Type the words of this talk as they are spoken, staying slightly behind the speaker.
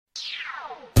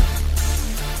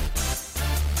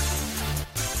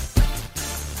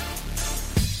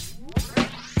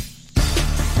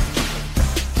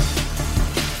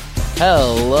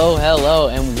Hello,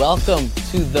 and welcome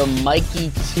to the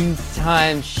Mikey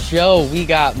Two-Time Show. We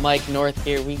got Mike North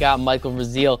here, we got Michael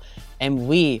Raziel, and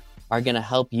we are going to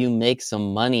help you make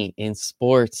some money in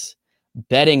sports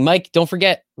betting. Mike, don't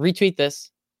forget, retweet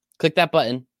this. Click that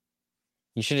button.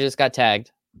 You should have just got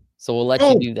tagged, so we'll let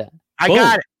you do that. I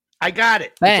got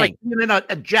it. Bang. It's like being in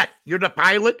a jet. You're the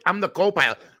pilot, I'm the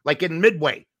co-pilot. Like in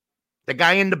Midway. The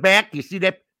guy in the back, you see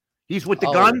that? He's with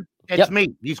the gun. That's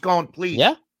me. He's going, please.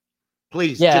 Yeah?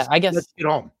 Please. Yeah, I guess. Let's get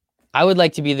home. I would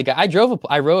like to be the guy. Drove?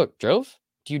 Do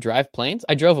you drive planes?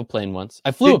 I drove a plane once.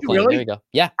 I flew a plane. Really? There you go.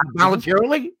 Yeah.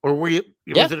 Voluntarily? Or were you?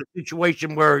 Was it a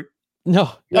situation where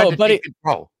No, you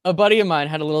a buddy of mine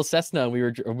had a little Cessna we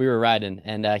were riding,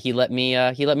 and he let me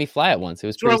fly it once. It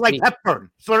was sort of like sweet. Hepburn.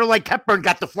 Sort of like Hepburn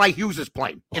got to fly Hughes's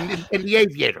plane in the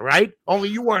Aviator, right? Only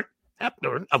you weren't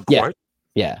Hepburn, of course.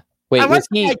 Yeah. Wait, I was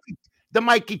like he the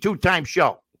Mikey Two-Time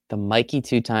Show? The Mikey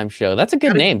Two-Time Show. That's a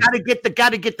good name. Gotta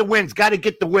get the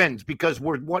wins because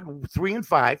we're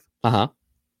 3-5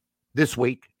 this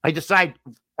week. I decide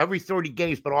every 30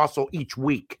 games, but also each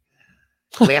week.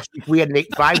 Last week we had an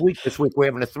 8-5 week. This week we're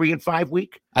having a 3-5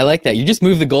 week. I like that. You just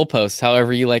move the goalposts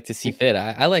however you like to see fit.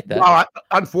 I like that. Well,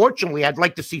 unfortunately, I'd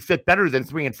like to see fit better than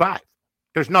 3-5.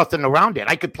 There's nothing around it.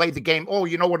 I could play the game. Oh,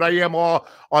 you know what I am?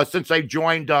 Since I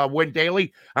joined Win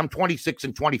Daily, I'm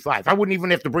 26-25. I wouldn't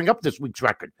even have to bring up this week's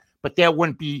record, but that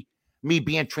wouldn't be me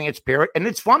being transparent. And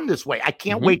it's fun this way. I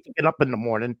can't wait to get up in the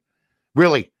morning.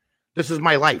 Really, this is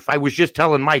my life. I was just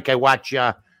telling Mike, I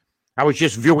was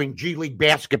just viewing G League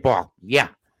basketball. Yeah,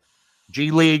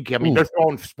 G League. I mean, they're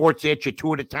throwing sports at you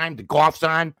 2 at a time. The golf's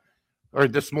on, or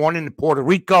this morning in Puerto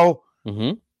Rico.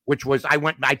 Which was,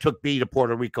 I took B to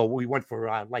Puerto Rico. We went for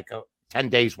 10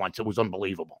 days once. It was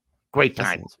unbelievable. Great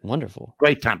time. That's wonderful.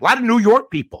 Great time. A lot of New York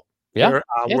people. Yeah,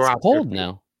 it's cold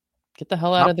now. Get the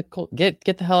hell out of the cold. Get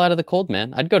the hell out of the cold,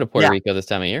 man. I'd go to Puerto Rico this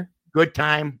time of year. Good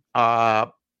time.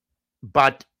 But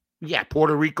yeah,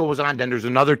 Puerto Rico was on. Then there's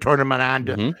another tournament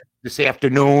on this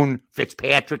afternoon.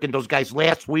 Fitzpatrick and those guys.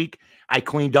 Last week, I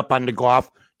cleaned up on the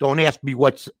golf. Don't ask me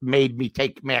what's made me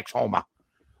take Max Homa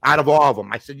out of all of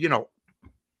them. I said,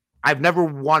 I've never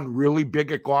won really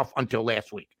big at golf until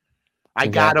last week. I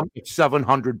got him at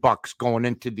 $700 going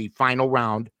into the final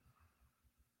round,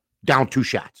 down 2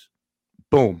 shots.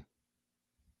 Boom.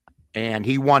 And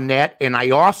he won that. And I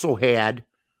also had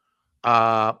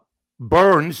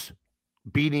Burns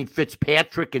beating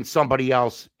Fitzpatrick and somebody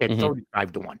else at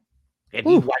 35-1. And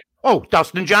he wiped,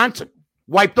 Dustin Johnson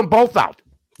wiped them both out.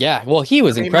 Yeah, well, he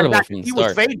was incredible from the start. He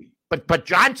was fading, but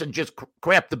Johnson just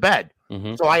crapped the bed.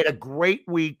 So I had a great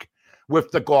week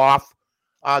with the golf.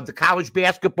 The college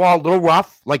basketball, a little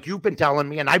rough, like you've been telling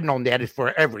me, and I've known that is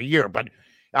for every year, but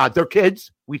they're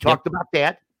kids. We talked about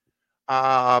that.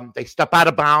 They step out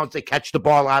of bounds. They catch the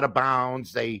ball out of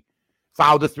bounds. They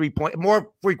foul the 3-point more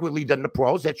frequently than the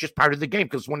pros. That's just part of the game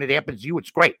because when it happens to you,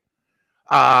 it's great.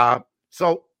 And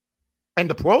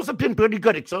the pros have been pretty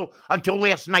good until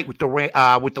last night with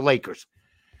the Lakers.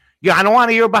 Yeah, I don't want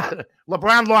to hear about it.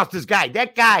 LeBron lost his guy.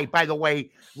 That guy, by the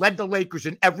way, led the Lakers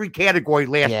in every category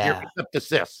last year except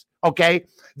assists. Okay?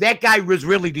 That guy was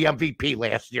really the MVP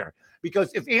last year. Because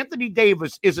if Anthony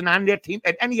Davis isn't on that team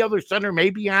and any other center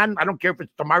may be on, I don't care if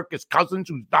it's DeMarcus Cousins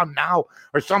who's done now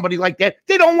or somebody like that,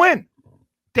 they don't win.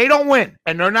 They don't win.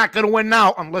 And they're not going to win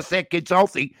now unless that kid's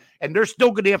healthy. And they're still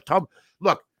going to have to.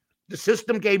 Look, the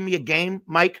system gave me a game,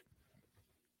 Mike.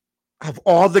 Of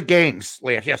all the games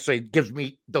yesterday, it gives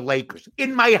me the Lakers.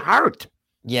 In my heart.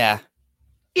 Yeah.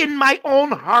 In my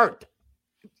own heart.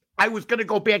 I was going to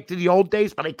go back to the old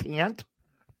days, but I can't.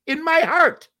 In my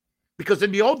heart. Because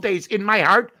in the old days, in my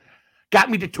heart,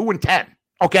 got me to 2-10.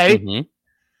 Okay?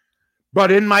 But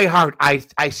in my heart,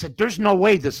 I said, there's no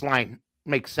way this line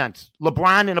makes sense.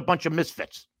 LeBron and a bunch of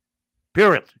misfits.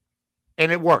 Period.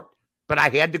 And it worked. But I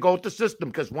had to go with the system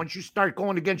because once you start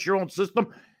going against your own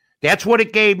system, that's what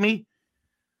it gave me.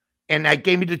 And that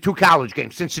gave me the 2 college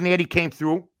games. Cincinnati came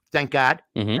through, thank God.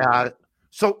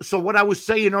 So what I was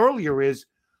saying earlier is,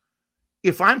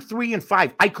 if I'm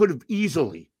 3-5, I could have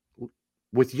easily,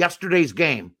 with yesterday's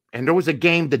game, and there was a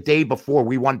game the day before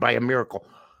we won by a miracle,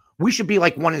 we should be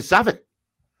like 1-7.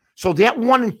 So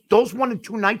those 1 and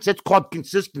 2 nights, that's called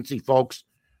consistency, folks.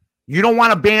 You don't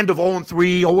want a band of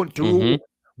 0-3, 0-2,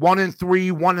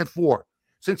 1-3, 1-4.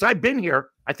 Since I've been here,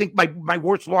 I think my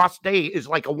worst lost day is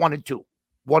like a 1-2.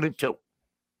 1-2.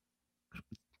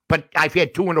 But I've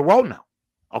had 2 in a row now.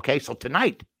 Okay, so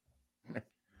tonight,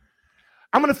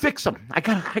 I'm gonna fix him. I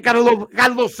got a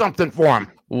little something for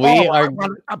him.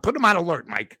 I'll put him on alert,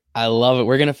 Mike. I love it.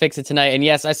 We're gonna fix it tonight. And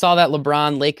yes, I saw that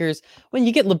LeBron Lakers. When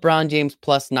you get LeBron James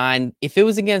 +9, if it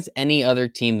was against any other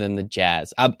team than the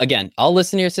Jazz, again, I'll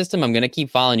listen to your system. I'm gonna keep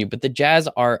following you, but the Jazz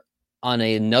are on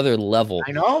another level.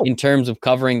 I know, in terms of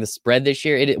covering the spread this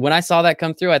year. When I saw that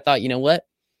come through, I thought, you know what?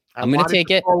 I'm gonna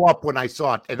take it. Throw up when I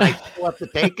saw it, and I still have to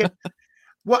take it.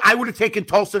 Well, I would have taken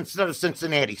Tulsa instead of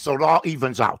Cincinnati, so it all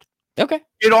evens out. Okay.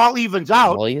 It all evens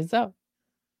out. All evens out.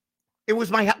 It was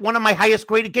one of my highest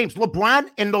graded games. LeBron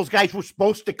and those guys were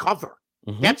supposed to cover.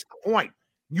 Mm-hmm. That's the point.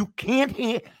 You can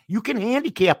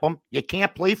handicap them. You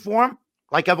can't play for them.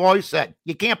 Like I've always said,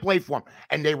 you can't play for them.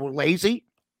 And they were lazy.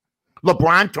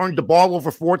 LeBron turned the ball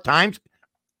over 4 times.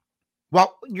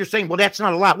 Well, you're saying, well, that's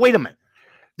not a lot. Wait a minute.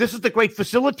 This is the great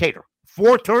facilitator.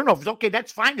 4 turnovers. Okay,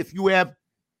 that's fine if you have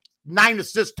 9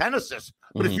 assists, 10 assists.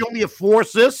 But if you only have 4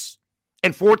 assists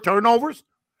and 4 turnovers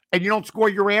and you don't score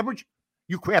your average,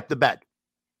 you crap the bed.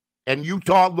 And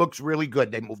Utah looks really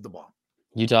good. They moved the ball.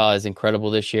 Utah is incredible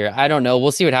this year. I don't know.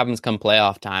 We'll see what happens come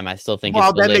playoff time. I still think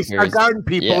then they start guarding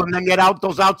people and then get out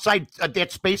those outside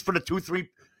that space for the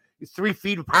 3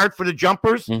 feet apart for the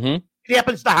jumpers. Mm-hmm. It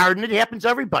happens to Harden. It happens to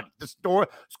everybody. The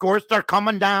scores start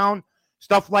coming down,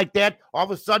 stuff like that. All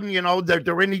of a sudden,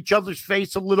 they're in each other's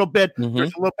face a little bit. Mm-hmm.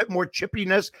 There's a little bit more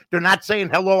chippiness. They're not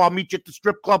saying, hello, I'll meet you at the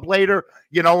strip club later,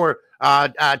 or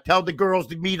tell the girls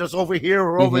to meet us over here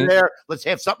or over there. Let's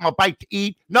have something, a bite to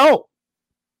eat. No.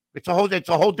 It's a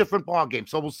whole different ball game.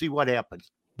 So we'll see what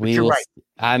happens. You're right.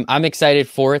 I'm excited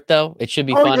for it, though. It should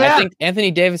be fun. Yeah. I think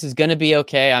Anthony Davis is going to be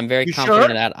okay. I'm very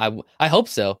confident in that. I hope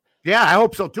so. Yeah, I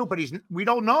hope so too. But we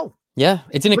don't know. Yeah,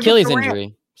 it's an Achilles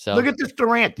injury. So look at this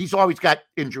Durant. He's always got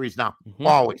injuries now. Mm-hmm.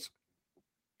 Always.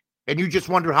 And you just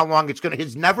wonder how long it's going to.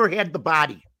 He's never had the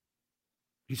body.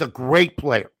 He's a great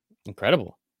player.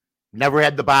 Incredible. Never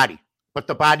had the body. But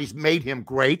the body's made him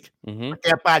great. Mm-hmm. But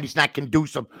that body's not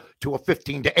conducive to a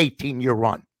 15 to 18-year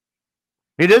run.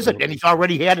 It isn't, and he's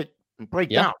already had it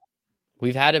break down.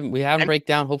 We have him break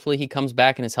down. Hopefully he comes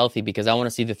back and is healthy because I want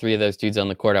to see the 3 of those dudes on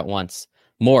the court at once.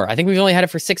 More. I think we've only had it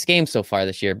for 6 games so far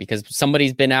this year because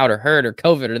somebody's been out or hurt or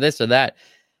COVID or this or that.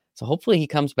 So hopefully he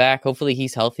comes back. Hopefully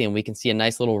he's healthy and we can see a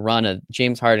nice little run of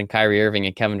James Harden, Kyrie Irving,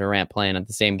 and Kevin Durant playing at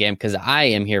the same game because I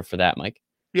am here for that, Mike.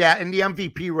 Yeah, and the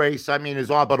MVP race, is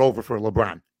all but over for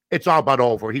LeBron. It's all but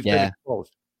over. He's been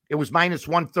exposed. It was minus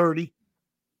 130.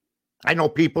 I know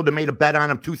people that made a bet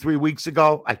on him 2-3 weeks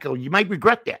ago. I go, you might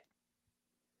regret that.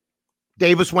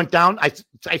 Davis went down.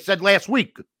 I said last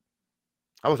week,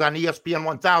 I was on ESPN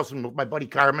 1000 with my buddy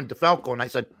Carmen DeFalco, and I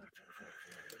said,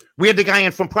 we had the guy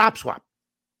in from Prop Swap,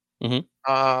 Luke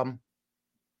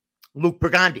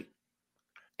Burgundy.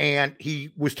 And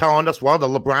he was telling us, well, the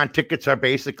LeBron tickets are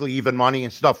basically even money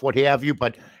and stuff, what have you,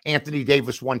 but Anthony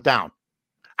Davis went down.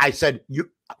 I said,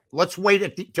 let's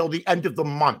wait till the end of the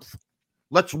month.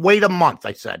 Let's wait a month,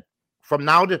 I said. From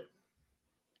now to,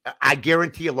 I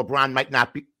guarantee you LeBron might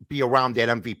not be around that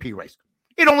MVP race.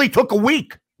 It only took a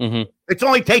week. Mm-hmm. It's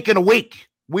only taken a week.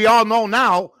 We all know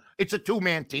now it's a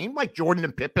 2-man team like Jordan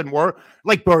and Pippen were,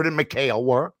 like Bird and McHale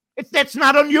were. That's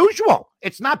not unusual.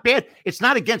 It's not bad. It's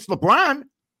not against LeBron.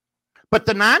 But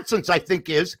the nonsense, I think,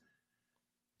 is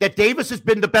that Davis has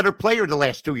been the better player the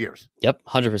last 2 years. Yep,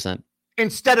 100%.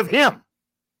 Instead of him.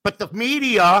 But the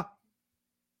media,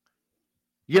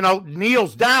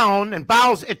 kneels down and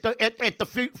bows at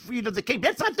the feet of the king.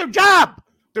 That's not their job.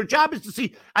 Their job is to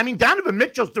see. Donovan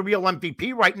Mitchell's the real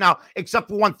MVP right now, except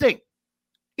for one thing.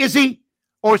 Is he?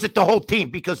 Or is it the whole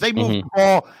team? Because they move the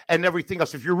ball and everything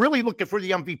else. If you're really looking for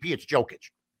the MVP, it's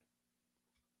Jokic.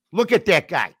 Look at that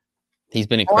guy. He's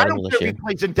been incredible this year. He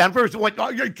plays in Denver.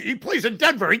 He plays in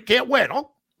Denver. He can't win.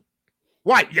 Oh,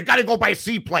 why? You got to go by a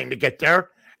seaplane to get there,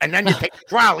 and then you take a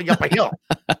trolley up a hill,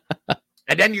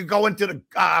 and then you go into the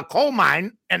coal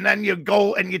mine, and then you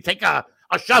go and you take a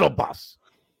shuttle bus.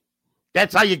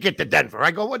 That's how you get to Denver.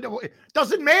 I go, it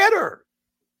doesn't matter.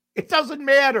 It doesn't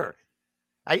matter.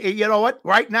 You know what?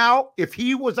 Right now, if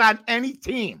he was on any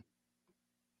team,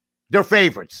 they're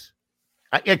favorites.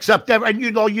 Except, and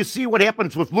you see what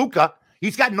happens with Luka.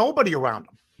 He's got nobody around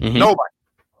him. Mm-hmm. Nobody.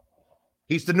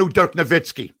 He's the new Dirk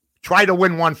Nowitzki. Try to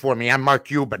win one for me. I'm Mark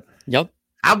Cuban. Yep.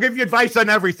 I'll give you advice on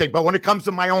everything, but when it comes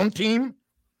to my own team,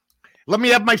 let me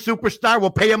have my superstar. We'll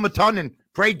pay him a ton and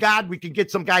pray God we can get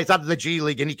some guys out of the G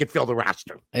League and he can fill the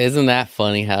roster. Isn't that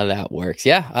funny how that works?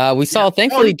 Yeah. We saw,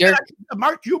 thankfully, Dirk.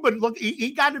 Mark Cuban, look,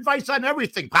 he got advice on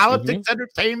everything. Politics,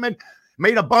 entertainment,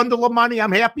 made a bundle of money.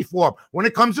 I'm happy for him. When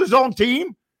it comes to his own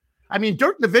team,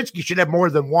 Dirk Nowitzki should have more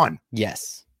than one.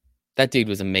 Yes. That dude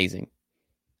was amazing.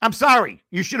 I'm sorry.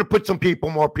 You should have put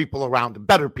more people around him,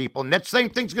 better people. And that same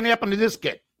thing's going to happen to this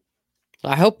kid.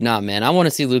 I hope not, man. I want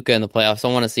to see Luka in the playoffs.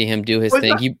 I want to see him do his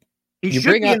thing. He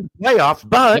should be in the playoffs,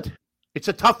 but it's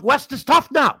a tough. West is tough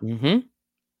now. Mm-hmm.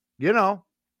 You know.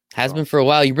 Has been for a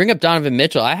while. You bring up Donovan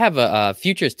Mitchell. I have a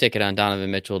futures ticket on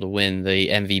Donovan Mitchell to win the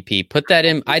MVP. Put that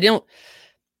in. I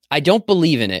don't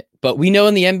believe in it, but we know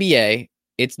in the NBA,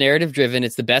 it's narrative driven.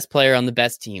 It's the best player on the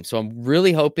best team. So I'm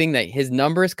really hoping that his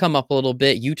numbers come up a little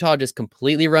bit. Utah just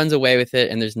completely runs away with it,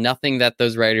 and there's nothing that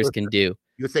those writers can do.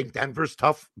 You think Denver's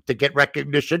tough to get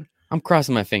recognition? I'm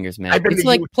crossing my fingers, man. It's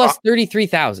like plus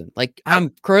 33,000. Like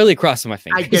I'm currently crossing my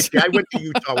fingers. I get you. I went to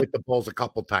Utah with the Bulls a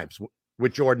couple times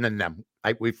with Jordan and them.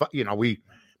 We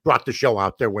brought the show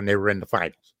out there when they were in the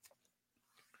finals.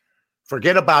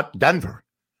 Forget about Denver.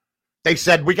 They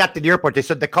said, we got to the airport. They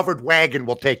said the covered wagon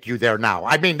will take you there now.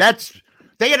 I mean,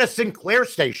 they had a Sinclair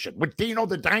station with Dino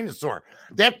the dinosaur.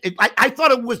 I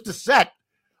thought it was the set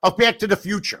of Back to the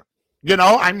Future. You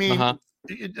know, I mean,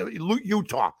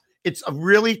 Utah. It's a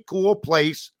really cool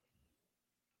place,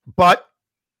 but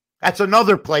that's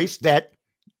another place that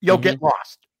you'll get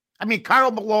lost. I mean,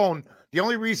 Karl Malone, the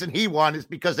only reason he won is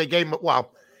because they gave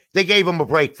him a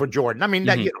break for Jordan. I mean,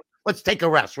 let's take a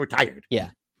rest. We're tired. Yeah.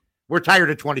 We're tired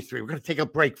of 23. We're going to take a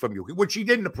break from you, which he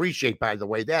didn't appreciate, by the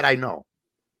way. That I know.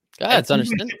 That's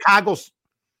understandable. Chicago,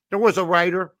 there was a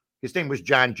writer. His name was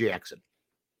John Jackson.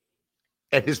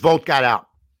 And his vote got out.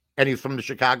 And he's from the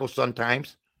Chicago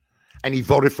Sun-Times. And he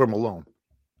voted for Malone.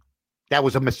 That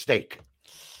was a mistake.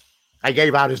 I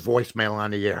gave out his voicemail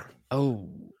on the air. Oh.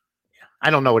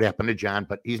 I don't know what happened to John,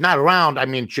 but he's not around. I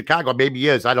mean, Chicago maybe he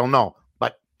is. I don't know.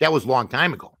 But that was a long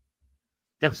time ago.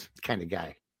 That was the kind of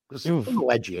guy. Was a little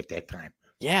edgy at that time.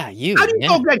 Yeah, How do you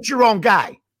go get your own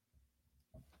guy?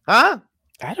 Huh?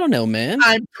 I don't know, man.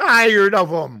 I'm tired of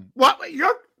him. What?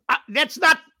 That's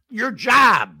not your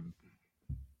job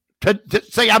to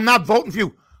say I'm not voting for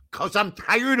you because I'm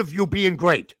tired of you being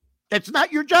great. That's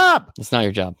not your job. It's not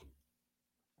your job.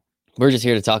 We're just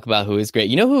here to talk about who is great.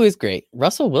 You know who is great?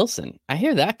 Russell Wilson. I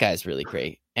hear that guy's really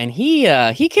great. And he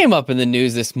came up in the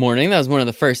news this morning. That was one of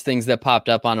the first things that popped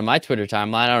up on my Twitter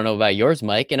timeline. I don't know about yours,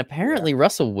 Mike. And apparently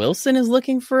Russell Wilson is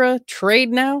looking for a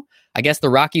trade now. I guess the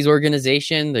Rockies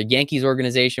organization, the Yankees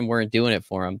organization weren't doing it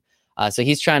for him. So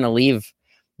he's trying to leave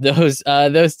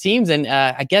those teams. And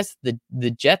I guess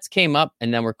the Jets came up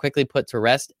and then were quickly put to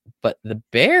rest. But the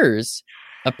Bears...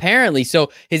 apparently,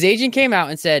 so his agent came out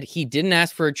and said he didn't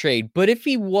ask for a trade, but if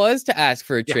he was to ask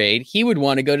for a trade, he would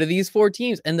want to go to these 4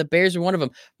 teams, and the Bears are one of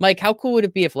them. Mike, how cool would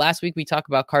it be if last week we talk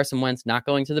about Carson Wentz not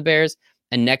going to the Bears,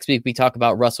 and next week we talk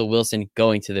about Russell Wilson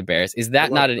going to the Bears? Is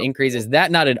that not an increase? Is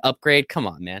that not an upgrade? Come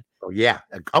on, man. Oh yeah,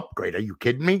 an upgrade. Are you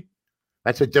kidding me?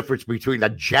 That's the difference between a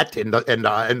Jet and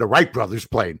the Wright brothers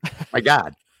plane. My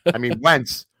God, I mean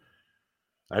Wentz.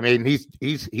 I mean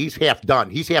he's half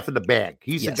done. He's half in the bag.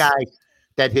 He's the guy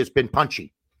that has been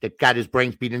punchy, that got his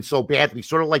brains beaten so badly,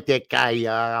 sort of like that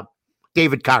guy,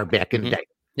 David Carr back in the day.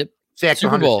 Yep.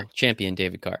 Super Bowl champion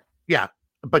David Carr. Yeah.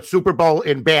 But Super Bowl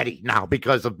in batty now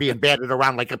because of being batted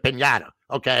around like a piñata.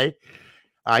 Okay.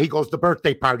 He goes to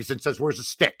birthday parties and says, where's the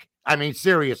stick? I mean,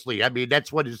 seriously. I mean,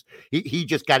 that's what he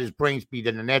just got his brains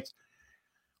beaten. And that's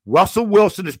Russell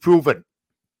Wilson has proven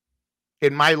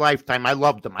in my lifetime. I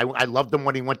loved him. I loved him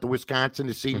when he went to Wisconsin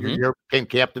his senior year, became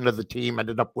captain of the team,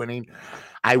 ended up winning.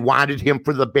 I wanted him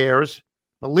for the Bears.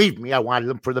 Believe me, I wanted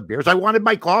him for the Bears. I wanted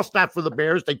Mike Allstott for the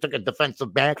Bears. They took a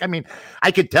defensive back. I mean,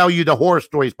 I could tell you the horror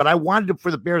stories, but I wanted him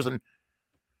for the Bears. And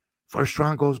first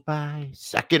round goes by,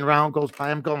 second round goes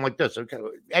by. I'm going like this. Okay,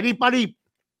 anybody?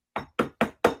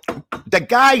 The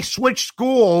guy switched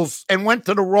schools and went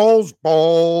to the Rose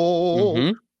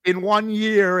Bowl. In 1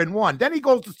 year and won. Then he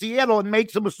goes to Seattle and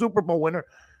makes him a Super Bowl winner.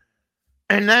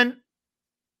 And then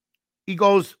he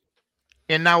goes,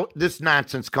 and now this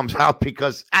nonsense comes out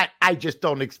because I just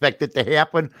don't expect it to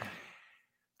happen.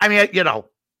 I mean, you know,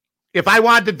 if I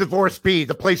wanted to divorce B,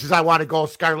 the places I want to go,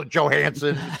 Scarlett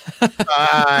Johansson,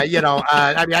 I mean,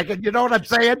 I could, you know what I'm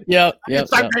saying? Yeah.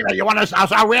 You want to?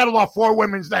 I'll rattle off 4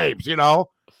 women's names, you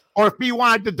know. Or if B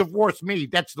wanted to divorce me,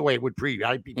 that's the way it would treat.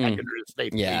 I'd be taking her to stay.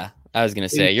 Yeah, I was gonna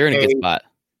say you're in a good spot.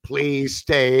 Please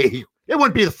stay. It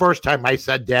wouldn't be the first time I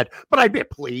said that, but I'd be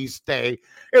please stay.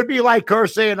 It'd be like her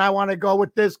saying I want to go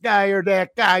with this guy or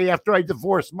that guy after I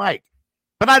divorce Mike,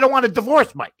 but I don't want to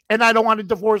divorce Mike, and I don't want to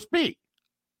divorce B.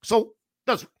 So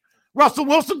Russell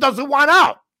Wilson doesn't want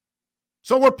out.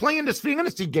 So we're playing this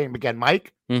fantasy game again,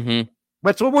 Mike.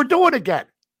 That's what we're doing again.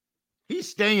 He's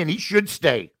staying. He should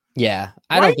stay. Yeah,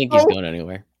 I don't think he's going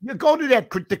anywhere. You go to that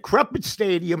decrepit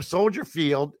stadium, Soldier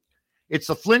Field. It's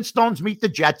the Flintstones meet the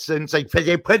Jetsons.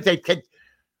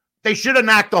 They should have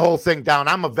knocked the whole thing down.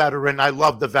 I'm a veteran. I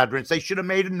love the veterans. They should have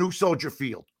made a new Soldier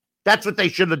Field. That's what they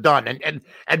should have done, and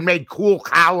made cool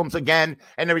columns again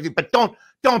and everything. But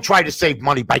don't try to save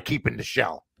money by keeping the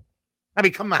shell. I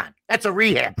mean, come on. That's a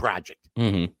rehab project,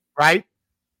 right?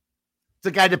 It's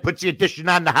the guy that puts the addition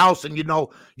on the house, and you know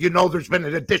there's been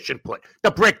an addition put. The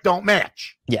brick don't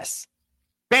match. Yes,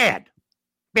 bad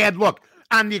look.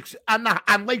 On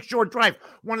Lakeshore Drive,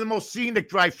 one of the most scenic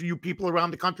drives for you people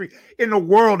around the country, in the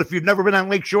world. If you've never been on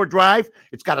Lakeshore Drive,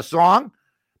 it's got a song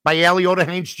by Aliota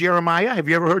Haynes Jeremiah. Have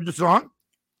you ever heard the song?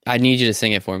 I need you to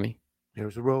sing it for me.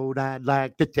 There's a road I'd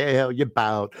like to tell you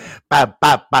about. Ba,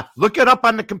 ba, ba. Look it up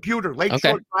on the computer.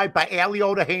 Lakeshore Drive by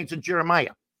Aliota Haynes and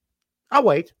Jeremiah. I'll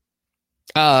wait.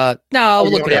 No, I'll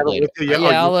look it up later.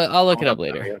 Yeah, I'll look it up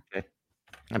later. Okay.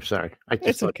 I'm sorry. I just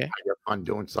it's okay. I had fun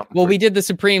doing something. Well, we did the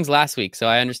Supremes last week, so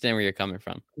I understand where you're coming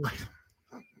from.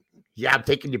 Yeah, I'm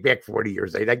taking you back 40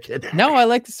 years. Ain't I kidding? No, I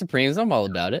like the Supremes. I'm all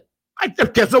about it.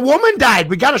 Because a woman died.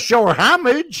 We got to show her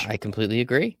homage. I completely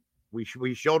agree. We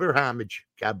showed her homage.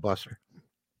 God bless her.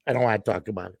 I don't want to talk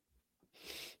about it.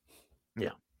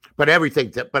 Yeah. But other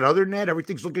than that,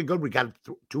 everything's looking good. We got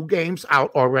 2 games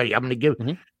out already. I'm going to give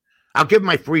I'll give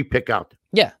my free pick out.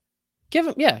 Yeah. Give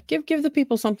the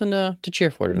people something to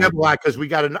cheer for tonight. Never lie, because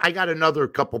I got another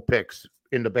couple picks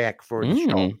in the back for the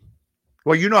show.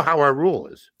 Well, you know how our rule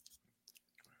is.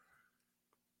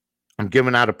 I'm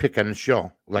giving out a pick on the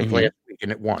show like last week,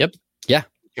 and it won. Yep. Yeah.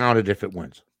 Count it if it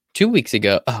wins. 2 weeks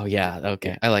ago. Oh yeah.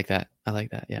 Okay. I like that.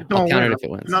 Yeah. I'll count it if it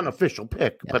wins. It's an unofficial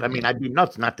pick, but I mean, I'd be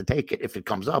nuts not to take it if it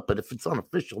comes up. But if it's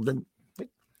unofficial, then. A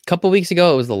couple weeks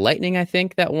ago, it was the Lightning, I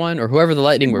think, that won, or whoever the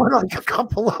Lightning were. Like a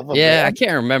couple of them. Yeah, man. I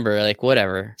can't remember. Like,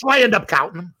 whatever. So I end up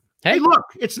counting them. Hey, look,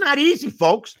 it's not easy,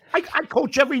 folks. I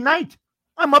coach every night.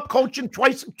 I'm up coaching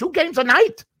 2 games a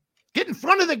night. Get in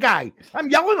front of the guy.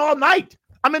 I'm yelling all night.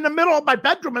 I'm in the middle of my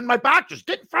bedroom in my boxers.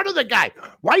 Get in front of the guy.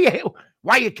 Why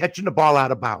are you catching the ball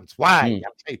out of bounds? Why?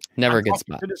 Never a good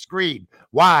spot. To the screen.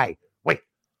 Why? Wait.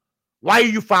 Why are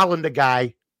you fouling the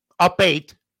guy up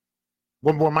 8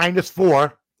 when we're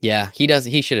 -4? Yeah,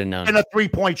 he should have known. And a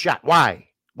 3-point shot. Why?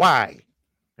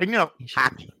 And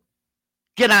hockey.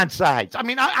 Get on sides. I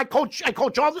mean, I coach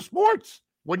all the sports.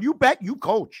 When you bet, you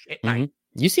coach at night.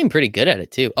 You seem pretty good at it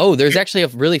too. Oh, there's actually a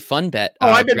really fun bet.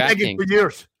 I've been begging for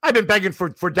years. I've been begging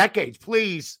for decades.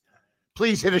 Please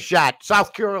hit a shot.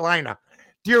 South Carolina.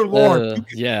 Dear Lord.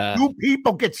 You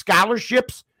people get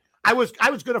scholarships. I was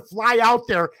going to fly out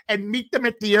there and meet them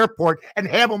at the airport and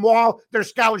have them their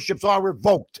scholarships all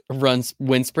revoked.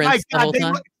 Win sprints the whole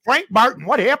time? Frank Martin.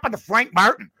 What happened to Frank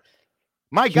Martin?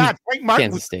 My God, Frank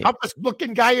Martin was the toughest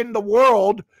looking guy in the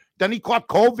world. Then he caught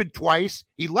COVID twice.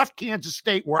 He left Kansas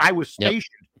State, where I was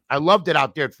stationed. I loved it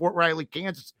out there at Fort Riley,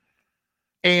 Kansas.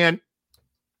 And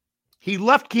he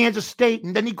left Kansas State,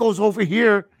 and then he goes over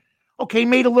here. Okay,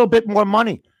 made a little bit more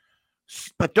money.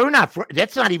 But they're not.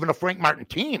 That's not even a Frank Martin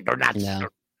team. They're not. No.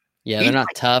 Yeah, they're not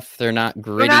tough. They're not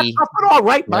gritty. They're not tough at all,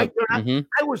 right, Mike? They're not,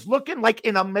 I was looking like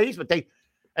in amazement.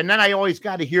 And then I always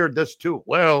got to hear this too.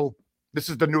 Well, this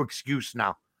is the new excuse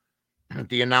now.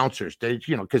 The announcers,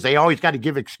 because they always got to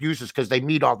give excuses because they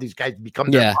meet all these guys, become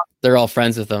they're all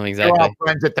friends with them. Exactly. They're all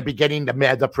friends at the beginning,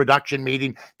 the production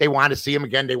meeting. They want to see him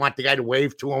again. They want the guy to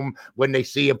wave to him when they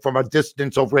see him from a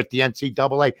distance over at the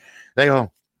NCAA. They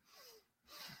go,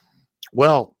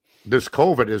 well, this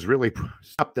COVID has really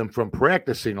stopped them from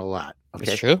practicing a lot.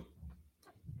 Okay. It's true.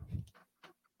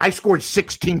 I scored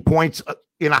 16 points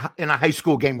in a high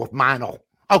school game with mono.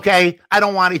 Okay, I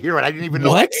don't want to hear it. I didn't even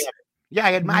know. What? Yeah,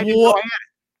 I didn't know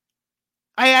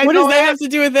I had it. What does that have to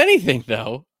do with anything,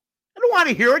 though? I don't want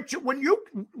to hear it. When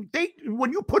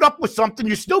you put up with something,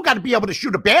 you still got to be able to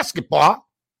shoot a basketball.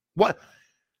 What?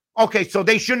 Okay, so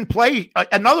they shouldn't play.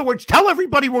 In other words, tell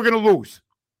everybody we're going to lose.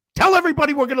 Tell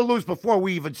everybody we're going to lose before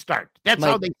we even start. That's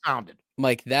how they sounded.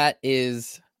 Mike, that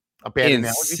is a bad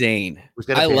insane.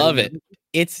 I love it.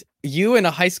 It's you in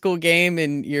a high school game,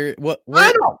 and you're what?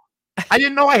 I know. I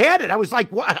didn't know I had it. I was like,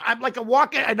 what? I'm like a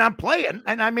walk and I'm playing.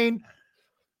 And I mean,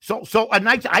 so a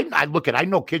night I look at, I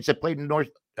know kids that played in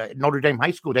Notre Dame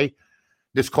High School.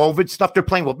 This COVID stuff, they're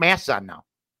playing with masks on now.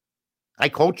 I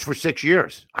coached for 6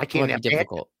 years. I can't have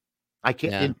difficult. I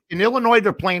can't. Yeah. In Illinois,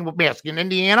 they're playing with masks. In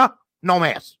Indiana, no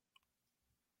masks.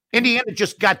 Indiana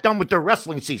just got done with their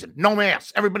wrestling season. No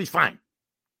masks. Everybody's fine.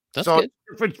 That's good.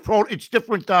 It's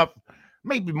different.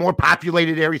 Maybe more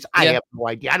populated areas. I have no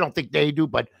idea. I don't think they do,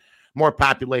 but more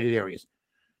populated areas.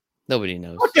 Nobody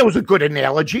knows. But that was a good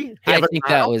analogy. I think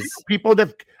that was people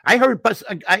that I heard.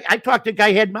 I talked to a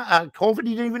guy who had COVID.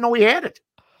 He didn't even know he had it.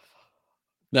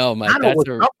 No, Mike,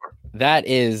 that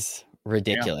is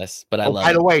ridiculous. But I love it.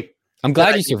 By the way, I'm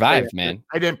glad you survived, man.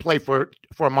 I didn't play for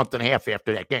a month and a half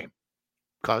after that game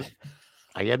because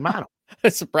I had mono.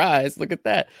 Surprise! Look at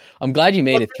that. I'm glad you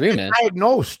made it through, man.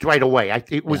 Diagnosed right away.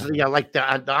 It was like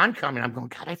the oncoming. I'm going,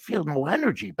 God, I feel no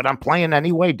energy, but I'm playing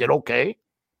anyway. Did okay.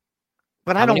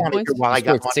 But I don't want to hear while I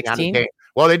got money on the game.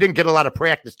 Well, they didn't get a lot of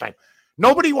practice time.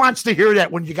 Nobody wants to hear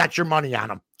that when you got your money on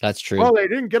them. That's true. Well, they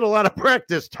didn't get a lot of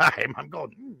practice time. I'm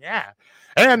going, yeah.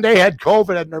 And they had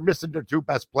COVID and they're missing their two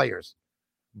best players.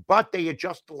 But they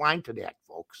adjust the line to that,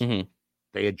 folks. Mm-hmm.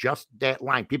 They adjust that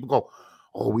line. People go,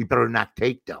 oh, we better not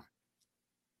take them.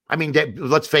 I mean,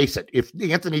 let's face it. If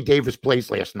Anthony Davis plays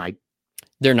last night,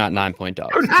 they're not 9-point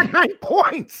dogs. They're not 9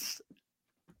 points.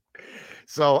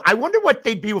 So I wonder what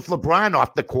they'd be with LeBron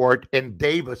off the court and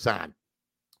Davis on.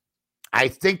 I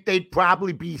think they'd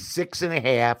probably be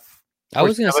 6.5. I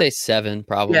was going to say 7,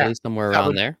 probably somewhere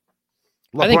around there.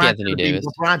 I think Anthony Davis.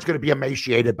 LeBron's going to be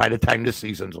emaciated by the time this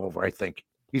season's over. I think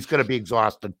he's going to be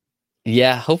exhausted.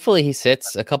 Yeah, hopefully he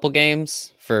sits a couple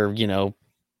games for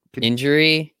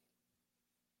injury.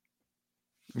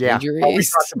 Yeah, we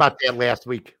talked about that last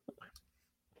week.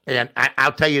 And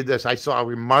I'll tell you this. I saw a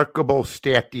remarkable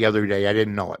stat the other day. I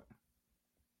didn't know it.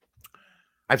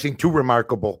 I've seen 2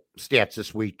 remarkable stats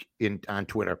this week on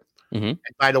Twitter. Mm-hmm. And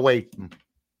by the way,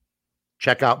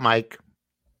 check out Mike.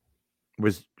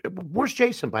 Where's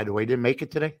Jason, by the way? Didn't make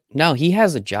it today? No, he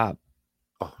has a job.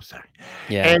 Oh, sorry.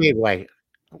 Yeah. Anyway,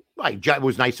 it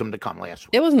was nice of him to come last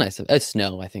week. It was nice.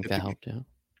 Snow, I think that helped.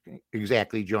 Yeah.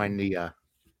 Exactly. Join the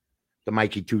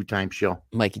Mikey 2-time show.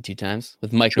 Mikey 2 times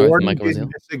with Mike North and Michael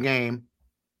didn't miss a game.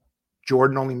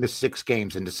 Jordan only missed 6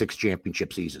 games in the 6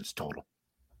 championship seasons total.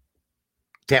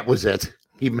 That was it.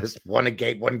 He missed one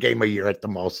game a year at the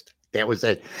most. That was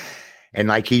it. And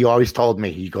like he always told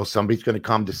me, he goes, somebody's going to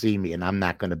come to see me and I'm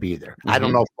not going to be there. Mm-hmm. I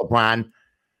don't know if LeBron,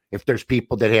 if there's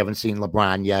people that haven't seen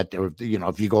LeBron yet, or,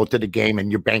 if you go to the game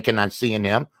and you're banking on seeing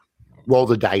him, roll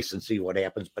the dice and see what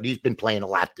happens. But he's been playing a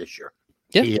lot this year.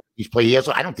 Yeah. He's played.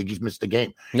 I don't think he's missed a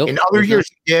game. Nope. In other years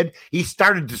he did. He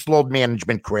started this load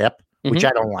management crap, which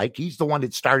I don't like. He's the one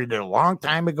that started it a long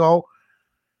time ago.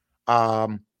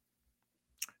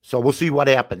 So we'll see what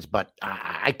happens, but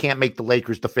I can't make the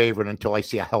Lakers the favorite until I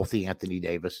see a healthy Anthony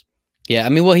Davis. Yeah, I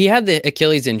mean, well, he had the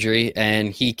Achilles injury, and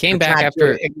he came back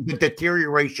after the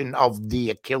deterioration of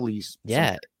the Achilles.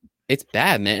 Yeah, it's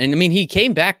bad, man. And I mean, he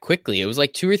came back quickly. It was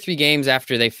like 2 or 3 games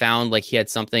after they found like he had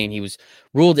something, and he was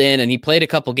ruled in, and he played a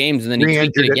couple games, and then he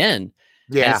tweaked it again.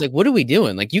 Yeah, and it's like, what are we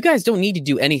doing? Like, you guys don't need to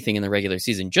do anything in the regular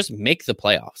season. Just make the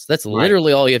playoffs. That's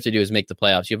literally all you have to do is make the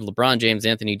playoffs. You have LeBron James,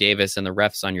 Anthony Davis, and the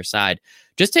refs on your side.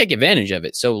 Just take advantage of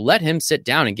it. So let him sit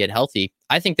down and get healthy.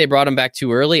 I think they brought him back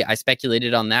too early. I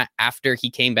speculated on that after he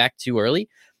came back too early.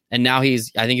 And now I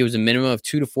think it was a minimum of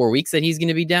 2 to 4 weeks that he's going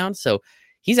to be down. So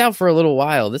he's out for a little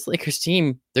while. This Lakers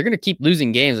team, they're going to keep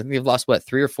losing games. I think they've lost,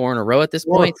 3 or 4 in a row at this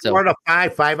point. 4 out of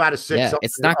 5, 5 out of 6. Yeah,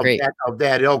 it's not great. Of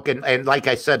that ilk. And like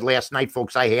I said last night,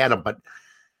 folks, I had him.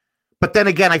 But then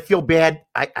again, I feel bad.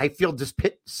 I feel this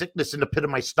sickness in the pit of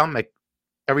my stomach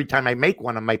every time I make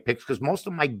one of my picks because most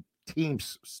of my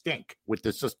teams stink with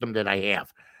the system that I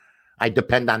have. I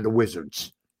depend on the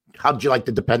Wizards. How'd you like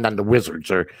to depend on the Wizards?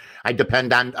 Or I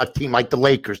depend on a team like the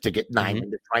Lakers to get 9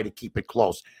 and to try to keep it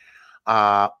close.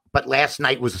 But last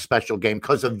night was a special game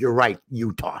because of, you're right,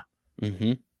 Utah.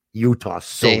 Mm-hmm. Utah.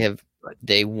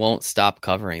 They won't stop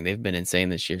covering. They've been insane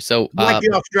this year. So like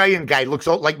the Australian guy looks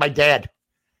like my dad.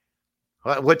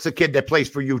 What's the kid that plays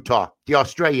for Utah? The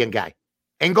Australian guy.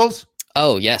 Ingles?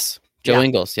 Oh, yes. Joe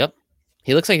Ingles. Yep.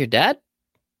 He looks like your dad?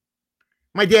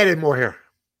 My dad had more hair.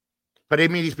 But I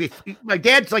mean, my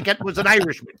dad's was an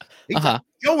Irishman.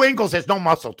 Joe Ingles has no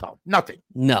muscle tone. Nothing.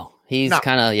 No. He's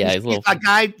kind of, he's a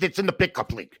guy that's in the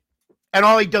pickup league. And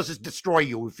all he does is destroy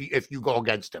you if you go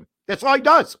against him. That's all he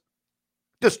does.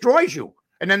 Destroys you.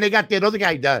 And then they got that other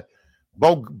guy,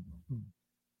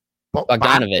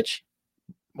 Bogdanovich.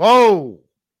 Whoa.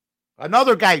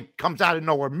 Another guy comes out of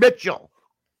nowhere, Mitchell.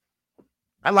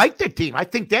 I like that team. I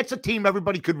think that's a team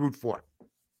everybody could root for.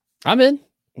 I'm in.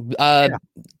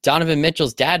 Donovan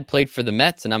Mitchell's dad played for the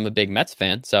Mets, and I'm a big Mets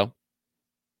fan. So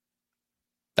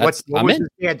I'm in. His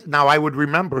dad? Now I would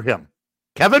remember him.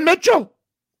 Kevin Mitchell.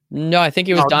 No, I think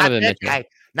it was Donovan Mitchell. Guy.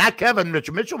 Not Kevin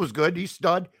Mitchell. Mitchell was good. He's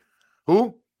stud.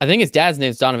 Who? I think his dad's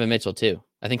name is Donovan Mitchell too.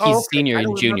 I think he's senior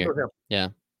and junior. Yeah.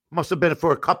 Must have been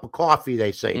for a cup of coffee,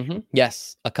 they say. Mm-hmm.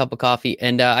 Yes, a cup of coffee.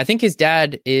 And I think his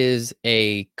dad is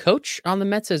a coach on the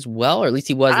Mets as well, or at least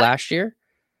he was last year.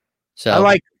 So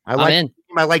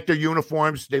I like their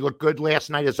uniforms. They look good last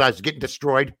night as I was getting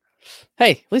destroyed.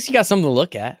 Hey, at least you got something to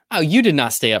look at. Oh, you did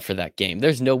not stay up for that game.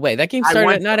 There's no way. That game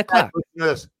started at 9 o'clock.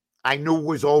 I knew it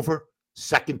was over.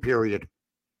 Second period.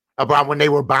 about when they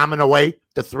were bombing away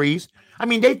the threes. I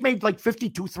mean, they've made like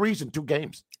 52 threes in 2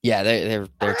 games. Yeah, their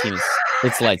team is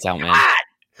it's lights out, man.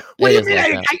 What do you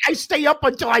mean? I stay up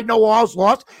until I know all's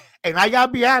lost, and I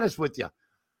gotta be honest with you.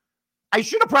 I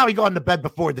should have probably gone to bed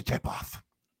before the tip-off,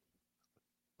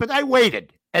 but I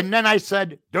waited, and then I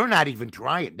said, "They're not even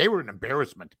trying. They were an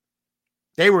embarrassment.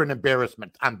 They were an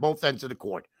embarrassment on both ends of the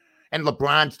court." And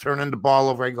LeBron's turning the ball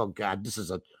over. I go, God, this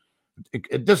is a.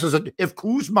 If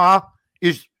Kuzma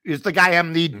is the guy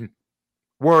I'm needing,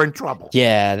 we're in trouble.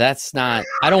 Yeah, that's not.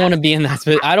 I don't want to be in that.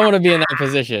 I don't want to be in that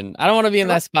position. I don't want to be in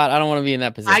that spot. I don't want to be in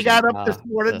that position. I got up this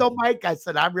morning, though, Mike. I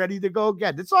said I'm ready to go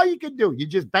again. That's all you can do. You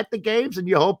just bet the games, and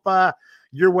you hope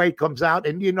your way comes out.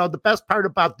 And the best part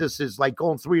about this is like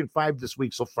going 3-5 this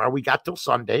week so far. We got till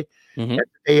Sunday, the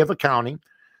day of accounting.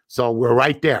 So we're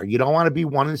right there. You don't want to be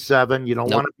 1-7. You don't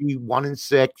want to be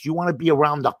 1-6. You want to be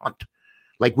around the hunt,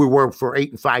 like we were for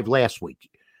 8-5 last week.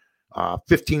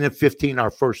 15-15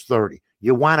 our first 30.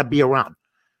 You want to be around,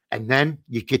 and then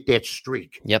you get that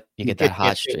streak. Yep, you get that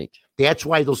hot streak. That's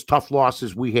why those tough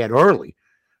losses we had early.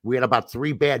 We had about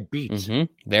 3 bad beats.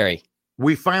 Very.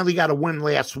 We finally got a win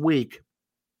last week.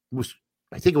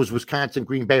 I think it was Wisconsin,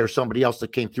 Green Bay, or somebody else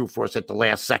that came through for us at the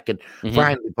last second,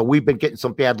 finally. But we've been getting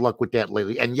some bad luck with that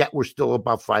lately, and yet we're still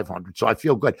above 500. So I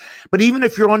feel good. But even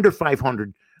if you're under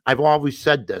 500, I've always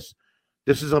said this.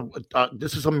 This is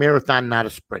a marathon, not a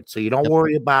sprint. So you don't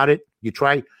worry about it. You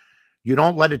try. You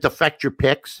don't let it affect your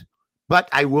picks. But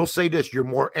I will say this: you're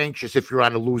more anxious if you're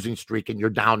on a losing streak and you're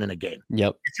down in a game.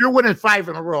 Yep. If you're winning 5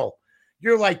 in a row,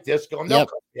 you're like this, going, "They'll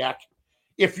come back."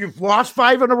 If you've lost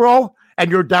 5 in a row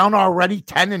and you're down already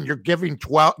 10 and you're getting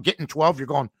 12, you're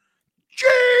going,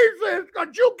 Jesus,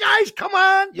 you guys, come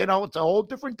on. It's a whole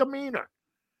different demeanor.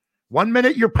 1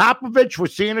 minute you're Popovich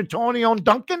with San Antonio and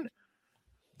Duncan.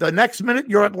 The next minute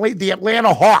you're at the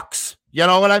Atlanta Hawks. You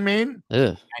know what I mean?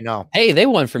 Ugh. I know. Hey, they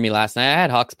won for me last night. I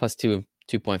had Hawks plus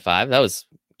 2.5. That was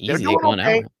easy to go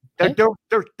okay.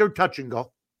 They're touch and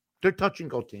go. They're touch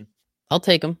and go team. I'll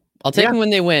take them. I'll take them when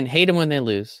they win. Hate them when they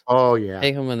lose. Oh yeah.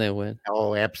 Take them when they win.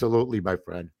 Oh, absolutely, my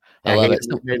friend. I love it.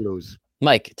 When they lose.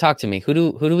 Mike, talk to me. Who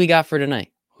do we got for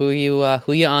tonight? Who you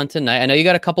on tonight? I know you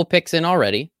got a couple picks in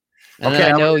already. And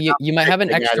then I know you might have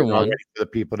an extra one. For the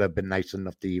people that have been nice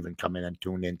enough to even come in and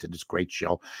tune into this great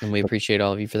show. And we appreciate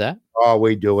all of you for that. Oh,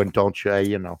 we do. And don't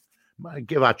you,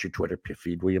 give out your Twitter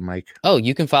feed, will you, Mike? Oh,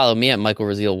 you can follow me at Michael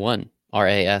Rasil1,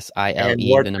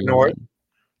 RASILE, the number 1.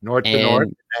 North to North,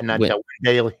 and Win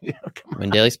Daily.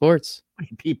 Win Daily Sports.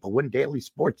 People,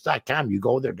 WinDailySports.com. You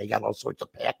go there, they got all sorts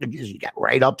of packages. You got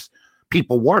write-ups.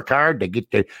 People work hard. They get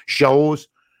the shows,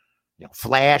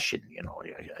 Flash, and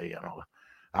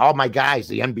all my guys,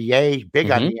 the NBA, big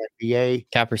on the NBA.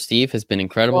 Capper Steve has been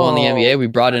incredible in the NBA. We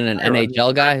brought in an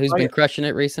NHL guy who's been crushing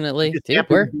it recently.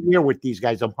 Here with these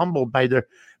guys, I'm humbled by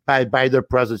their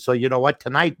presence. So you know what?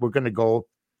 Tonight we're going to go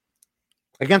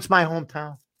against my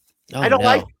hometown. I don't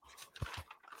like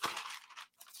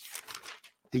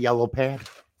the yellow pad.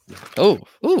 Oh,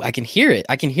 I can hear it.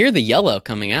 I can hear the yellow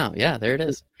coming out. Yeah, there it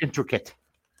is. Intricate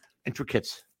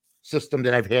system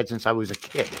that I've had since I was a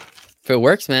kid. If it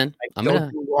works, man. I'm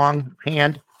gonna long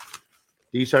hand.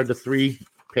 These are the 3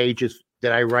 pages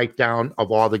that I write down of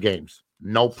all the games.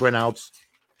 No printouts,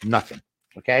 nothing.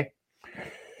 Okay.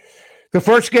 The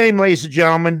first game, ladies and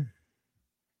gentlemen,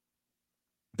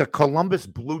 the Columbus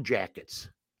Blue Jackets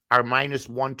are minus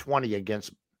 120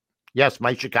 against,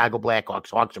 my Chicago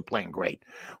Blackhawks. Hawks are playing great.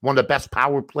 One of the best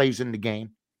power plays in the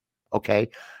game. Okay.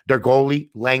 Their goalie,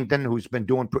 Langdon, is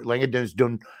doing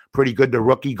pretty good. The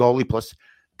rookie goalie, plus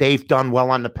they've done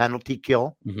well on the penalty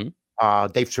kill.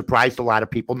 They've surprised a lot of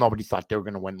people. Nobody thought they were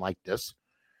going to win like this.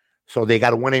 So they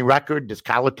got a winning record. This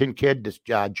Colleton kid, this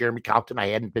Jeremy Colleton, I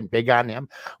hadn't been big on him.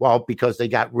 Well, because they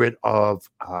got rid of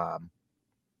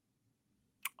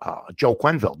Joe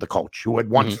Quenneville, the coach, who had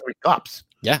won 3 cups.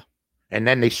 Yeah. And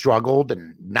then they struggled,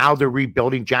 and now they're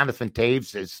rebuilding. Jonathan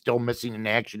Taves is still missing in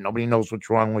action. Nobody knows what's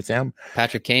wrong with him.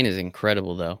 Patrick Kane is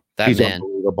incredible, though. He's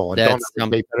unbelievable.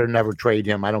 They better never trade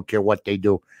him. I don't care what they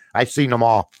do. I've seen them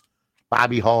all.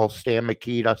 Bobby Hull, Stan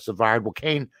Mikita, Savard. Well,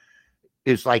 Kane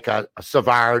is like a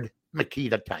Savard,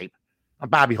 Mikita type.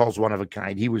 Bobby Hull's one of a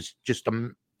kind. He was just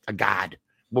a god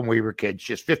when we were kids.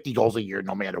 Just 50 goals a year,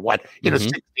 no matter what, in a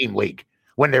 6-team league.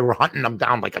 When they were hunting them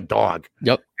down like a dog.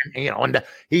 Yep. And,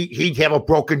 he'd have a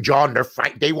broken jaw and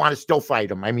they want to still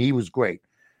fight him. I mean, he was great.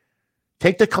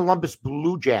 Take the Columbus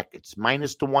Blue Jackets,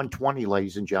 minus the 120,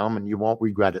 ladies and gentlemen. You won't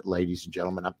regret it, ladies and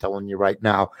gentlemen. I'm telling you right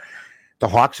now. The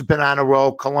Hawks have been on a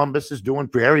roll. Columbus is doing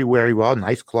very, very well.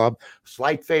 Nice club.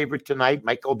 Slight favorite tonight.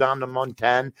 Might go down to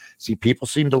 110. See, people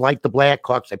seem to like the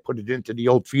Blackhawks. I put it into the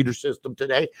old feeder system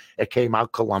today. It came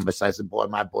out Columbus. I said, boy,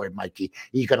 my boy Mikey,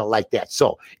 he's going to like that.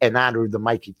 So, in honor of the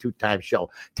Mikey two-time show,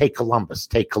 take Columbus.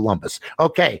 Take Columbus.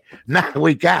 Okay, now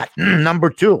we got number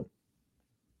 2.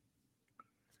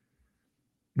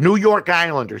 New York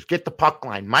Islanders. Get the puck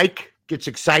line. Mike gets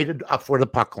excited for the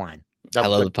puck line. I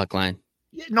love the puck line.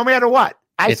 No matter what.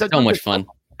 It's so much fun.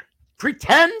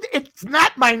 Pretend it's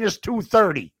not minus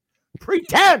 230.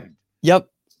 Pretend. Yep.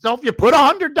 So if you put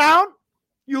 100 down,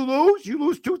 you lose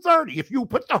 230. If you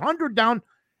put the 100 down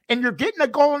and you're getting a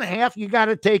goal and a half, you got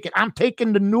to take it. I'm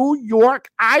taking the New York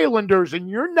Islanders in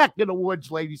your neck of the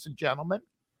woods, ladies and gentlemen.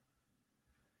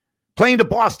 Playing the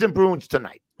Boston Bruins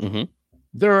tonight. Mm-hmm.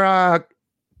 They're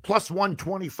plus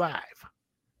 125.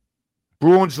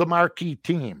 Bruins, the marquee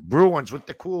team. Bruins with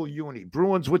the cool uni.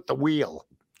 Bruins with the wheel.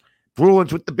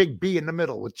 Bruins with the big B in the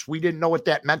middle, which we didn't know what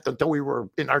that meant until we were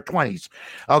in our 20s.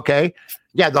 Okay.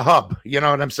 Yeah, the hub. You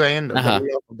know what I'm saying? The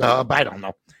wheel, the hub. I don't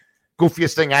know.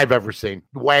 Goofiest thing I've ever seen.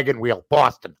 Wagon wheel.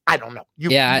 Boston. I don't know.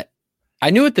 I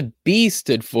knew what the B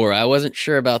stood for. I wasn't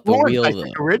sure about the wheel, I though.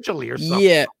 think originally or something.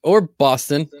 Yeah, or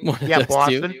Boston. Yeah,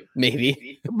 Boston. Two.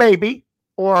 Maybe.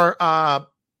 Or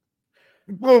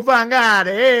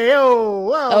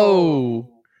Oh.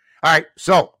 All right,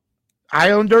 so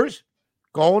Islanders,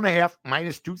 goal and a half,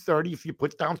 minus 230 if you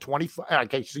put down 25.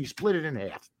 Okay, so you split it in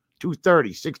half.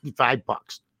 230,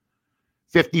 $65.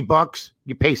 $50,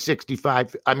 you pay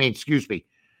 65. I mean, excuse me.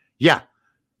 Yeah.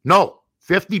 No,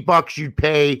 $50 you'd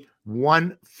pay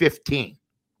 115.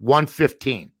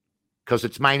 115. Because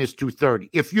it's minus 230.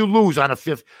 If you lose on the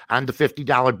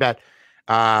 $50 bet,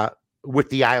 with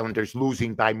the Islanders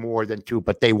losing by more than 2,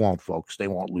 but they won't, folks. They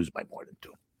won't lose by more than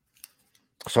 2.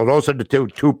 So those are the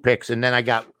two picks, and then I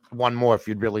got one more if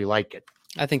you'd really like it.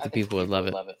 I think the people would love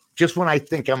it. Just when I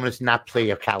think I'm going to not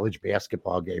play a college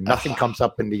basketball game, nothing comes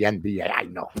up in the NBA. I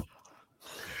know.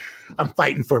 I'm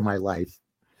fighting for my life.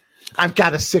 I've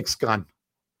got a 6-gun.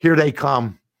 Here they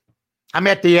come. I'm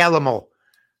at the Alamo.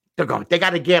 They're going. They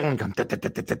got a Gallon gun,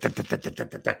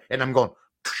 and I'm going.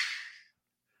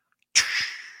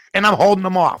 And I'm holding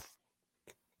them off.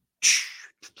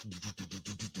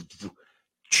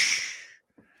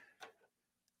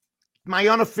 My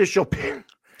unofficial pick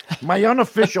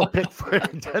for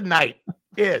tonight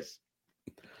is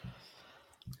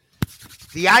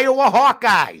the Iowa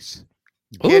Hawkeyes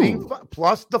getting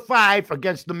plus the 5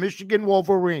 against the Michigan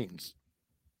Wolverines.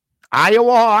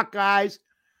 Iowa Hawkeyes.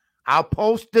 I'll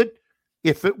post it.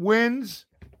 If it wins,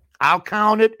 I'll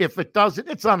count it. If it doesn't,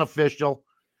 it's unofficial.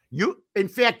 In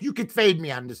fact, you could fade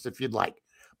me on this if you'd like.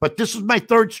 But this is my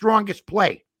third strongest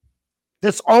play.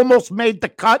 This almost made the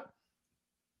cut.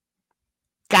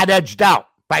 Got edged out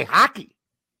by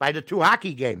the 2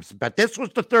 hockey games. But this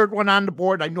was the third one on the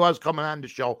board. I knew I was coming on the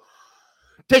show.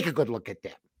 Take a good look at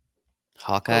that.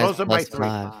 Hawkeyes those are plus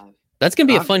 5. That's going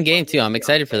to be a fun game, too. I'm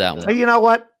excited for that one. You know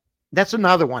what? That's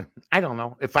another one. I don't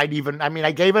know if I gave it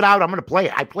out. I'm going to play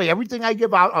it. I play everything I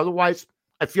give out. Otherwise,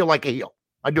 I feel like a heel.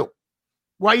 I do.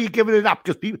 Why are you giving it up?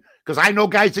 Because I know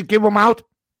guys that give them out,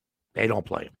 they don't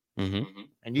play them. Mm-hmm.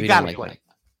 And you got to play them.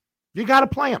 You got to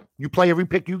play them. You play every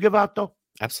pick you give out, though?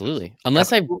 Absolutely.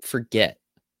 Unless I forget.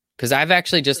 Because I've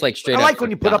actually just straight up. I like when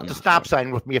you put up the stop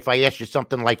sign with me if I ask you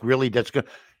something like really that's good.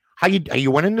 Are you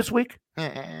winning this week?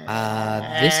 This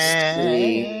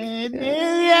week.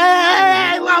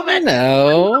 Yeah, I love it.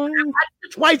 No.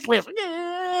 It's wifeless.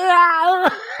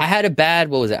 I had a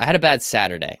bad, I had a bad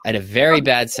Saturday. I had a very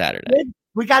bad Saturday.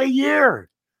 We got a year.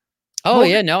 Oh,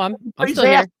 yeah. No, I'm still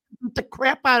here. The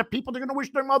crap out of people. They're going to wish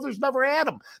their mothers never had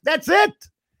them. That's it.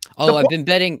 Oh, I've been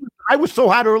betting. I was so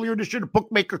hot earlier this year. The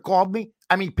bookmaker called me.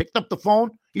 Picked up the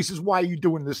phone. He says, "Why are you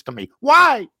doing this to me?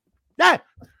 Why?" Yeah.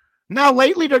 Now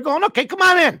lately they're going, "Okay, come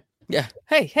on in." Yeah.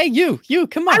 Hey, you,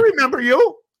 come on. I remember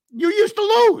you. You used to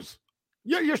lose.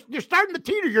 You're starting to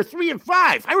teeter. You're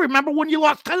 3-5. I remember when you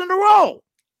lost 10 in a row.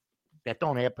 That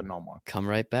don't happen no more. Come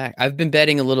right back. I've been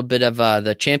betting a little bit of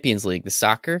the Champions League, the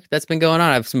soccer that's been going on.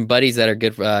 I have some buddies that are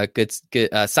good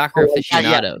soccer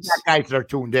aficionados. Yeah, guys that are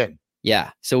tuned in.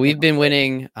 Yeah. So we've been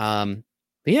winning.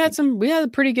 We had a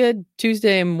pretty good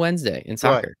Tuesday and Wednesday in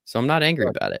soccer. Right. So I'm not angry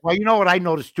about it. Well, you know what I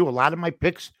noticed too? A lot of my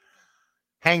picks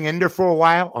hang in there for a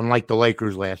while, unlike the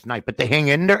Lakers last night, but they hang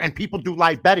in there and people do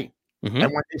live betting. Mm-hmm.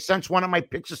 And when they sense one of my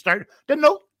picks is starting,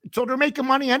 so they're making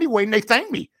money anyway, and they thank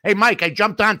me. Hey, Mike, I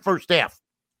jumped on first half.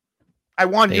 I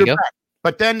won your bet.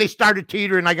 But then they started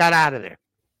teetering, and I got out of there.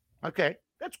 Okay,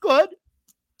 that's good.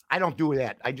 I don't do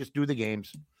that. I just do the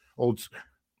games.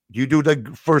 You do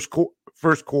the first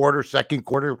quarter, second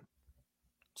quarter.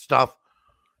 stuff?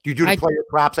 Do you do the player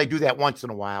props? I do that once in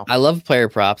a while. I love player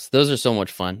props. Those are so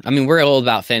much fun. I mean, we're all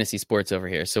about fantasy sports over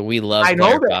here, so we love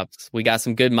player props. We got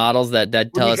some good models that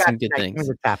tell us some good things. Who's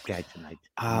the top guy tonight?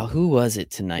 Who was it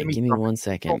tonight? Give me 1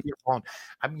 second.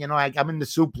 I'm in the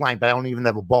soup line, but I don't even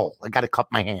have a bowl. I got to cup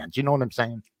my hands. You know what I'm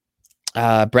saying?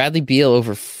 Bradley Beal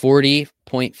over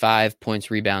 40.5 points,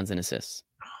 rebounds, and assists.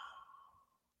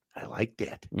 I like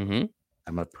that. Mm-hmm.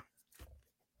 I'm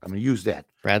going to use that.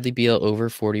 Bradley Beal over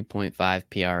 40.5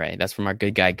 PRA. That's from our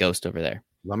good guy Ghost over there.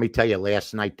 Let me tell you,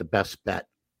 last night, the best bet.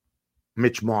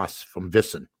 Mitch Moss from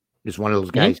Visson is one of those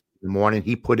guys in the morning.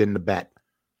 He put in the bet.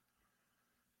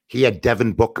 He had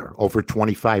Devin Booker over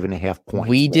 25.5 points.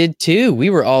 We did too.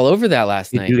 We were all over that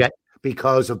last night. You do that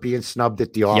because of being snubbed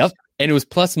at the All-Star. Yep. And it was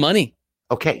plus money.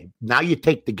 Okay. Now you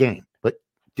take the game. But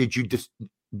did you just,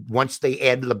 once they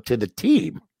added them to the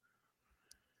team,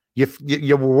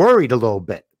 you were worried a little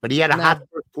bit. But he had a hot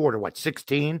first quarter,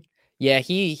 16? Yeah,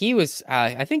 he was.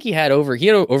 I think he had over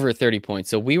 30 points.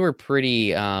 So we were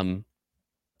pretty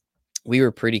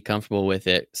comfortable with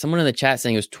it. Someone in the chat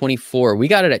saying it was 24. We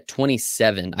got it at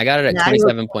 27. I got it at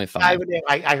 27.5.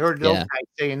 I heard those guys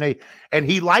saying and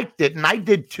he liked it, and I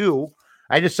did too.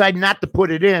 I decided not to put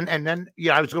it in, and then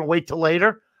I was going to wait till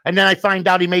later, and then I find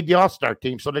out he made the All-Star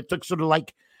team. So they took sort of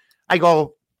like, I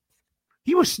go.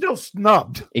 He was still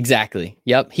snubbed. Exactly.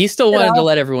 Yep. He still wanted to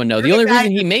let everyone know. The only reason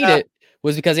he made it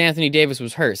was because Anthony Davis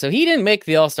was hurt. So he didn't make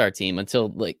the All-Star team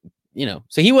until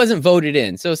so he wasn't voted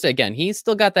in. So again, he's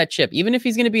still got that chip, even if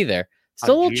he's going to be there.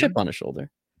 Still a little chip on his shoulder.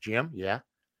 Jim, yeah.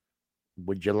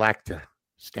 Would you like to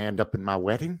stand up in my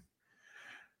wedding?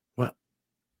 Well,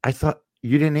 I thought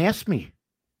you didn't ask me.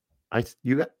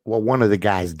 One of the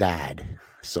guys died.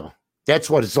 So that's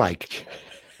what it's like.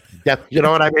 You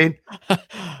know what I mean?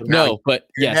 No, but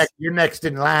yes. You're next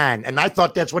in line. And I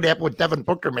thought that's what happened with Devin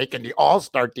Booker making the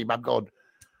All-Star team. I'm going,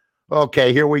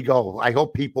 okay, here we go. I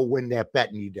hope people win that bet,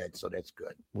 and you did, so that's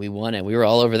good. We won it. We were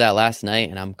all over that last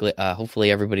night, and I'm hopefully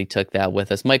everybody took that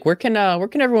with us. Mike, where can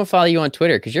everyone follow you on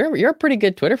Twitter? Because you're a pretty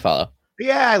good Twitter follow.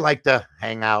 Yeah, I like to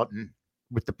hang out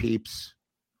with the peeps.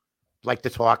 Like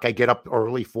to talk. I get up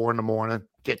early, 4 a.m,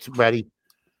 get ready.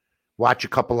 Watch a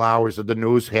couple hours of the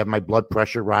news, have my blood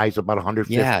pressure rise about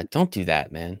 150. Yeah, don't do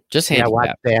that, man. Just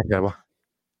handicap. That.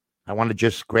 I want to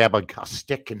just grab a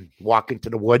stick and walk into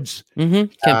the woods.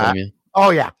 Mm-hmm. Can't blame you. Oh,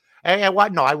 yeah. I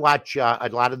watch a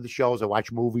lot of the shows. I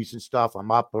watch movies and stuff. I'm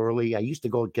up early. I used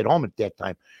to get home at that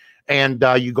time. And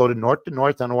you go to North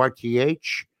on ORTH,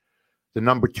 the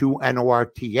number 2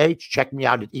 NORTH. Check me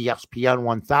out at ESPN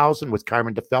 1000 with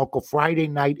Carmen DeFalco Friday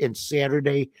night and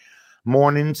Saturday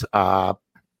mornings.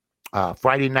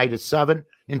 Friday night at 7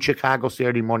 in Chicago,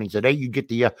 Saturday mornings at 8. You get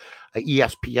the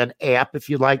ESPN app if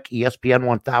you like, ESPN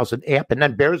 1000 app. And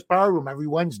then Bears Barroom every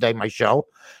Wednesday, my show.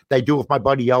 They do with my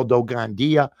buddy Eldo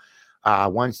Gandia.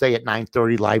 Wednesday at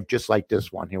 9:30 live, just like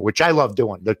this one here, which I love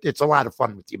doing. It's a lot of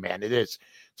fun with you, man. It is.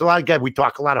 It's a lot of good. We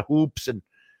talk a lot of hoops, and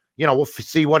we'll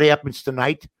see what happens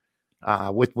tonight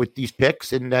with these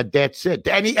picks, and that's it.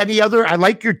 Any other? I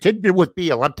like your tidbit with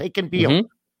Beal. I'm taking Beal.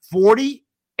 40.5.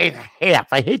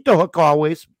 I hate the hook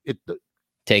always.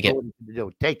 Take it.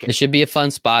 Take it. It should be a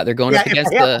fun spot. They're going up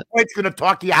against the. It's going to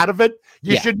talk you out of it.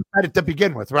 You shouldn't bet it to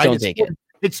begin with, right? Don't take it.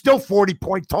 It's still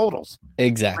 40-point totals.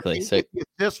 Exactly. So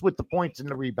it's this with the points and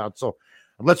the rebound. So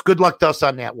good luck to us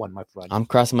on that one, my friend. I'm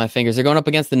crossing my fingers. They're going up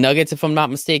against the Nuggets, if I'm not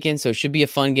mistaken. So it should be a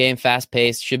fun game, fast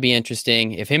paced, should be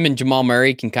interesting. If him and Jamal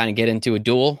Murray can kind of get into a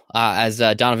duel, as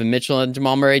Donovan Mitchell and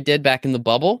Jamal Murray did back in the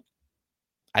bubble,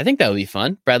 I think that would be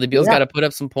fun. Bradley Beal's got to put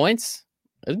up some points.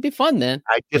 It'd be fun, then.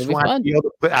 I just want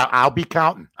I'll be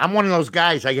counting. I'm one of those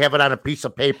guys. I have it on a piece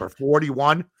of paper,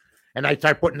 41, and I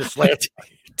start putting the slash.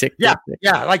 Yeah,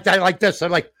 like this.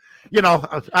 I'm like,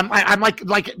 I'm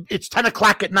like it's 10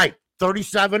 o'clock at night.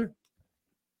 37,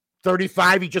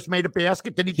 35. He just made a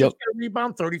basket. Did he just get a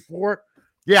rebound? 34.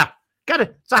 Yeah,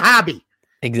 it's a hobby.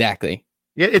 Exactly.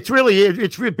 Yeah,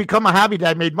 it's become a hobby that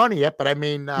I made money at. But I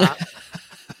mean.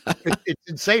 It's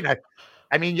insane.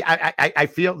 I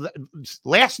feel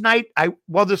last night.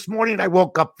 This morning I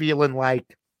woke up feeling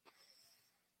like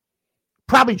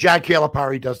probably John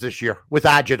Calipari does this year with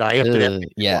Ajita after that.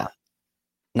 Yeah,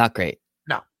 not great.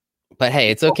 No, but hey,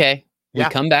 it's okay. We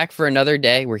come back for another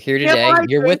day. We're here today.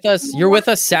 You're with us. You're with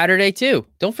us Saturday too.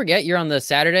 Don't forget, you're on the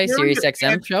Saturday Sirius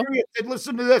XM show. And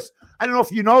listen to this. I don't know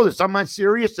if you know this. I'm on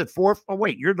Sirius at 4. Oh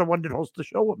wait, you're the one that hosts the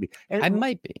show with me. I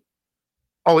might be.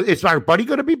 Oh, is our buddy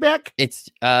going to be back? It's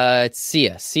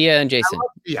Sia and Jason.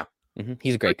 Yeah,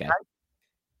 he's a great guy.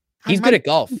 He's good at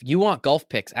golf. You want golf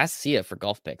picks? Ask Sia for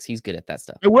golf picks. He's good at that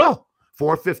stuff. I will.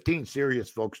 4:15, Sirius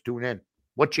folks, tune in.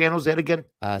 What channel is that again?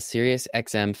 Sirius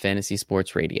XM Fantasy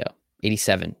Sports Radio,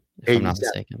 87, if I'm not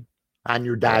mistaken. On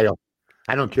your dial.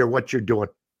 I don't care what you're doing.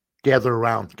 Gather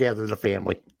around. Gather the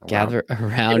family. Gather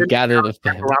around. Gather the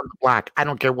family. Around the block. I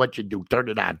don't care what you do. Turn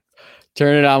it on.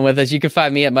 Turn it on with us. You can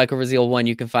find me at Michael Raziel 1.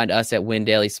 You can find us at Win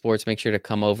Daily Sports. Make sure to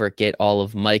come over, get all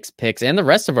of Mike's picks and the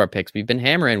rest of our picks. We've been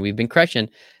hammering. We've been crushing.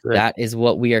 Good. That is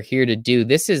what we are here to do.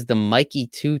 This is the Mikey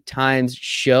 2 Times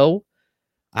show.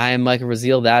 I am Michael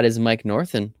Raziel. That is Mike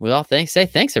North. And we all say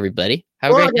thanks, everybody.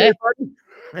 Have a great day.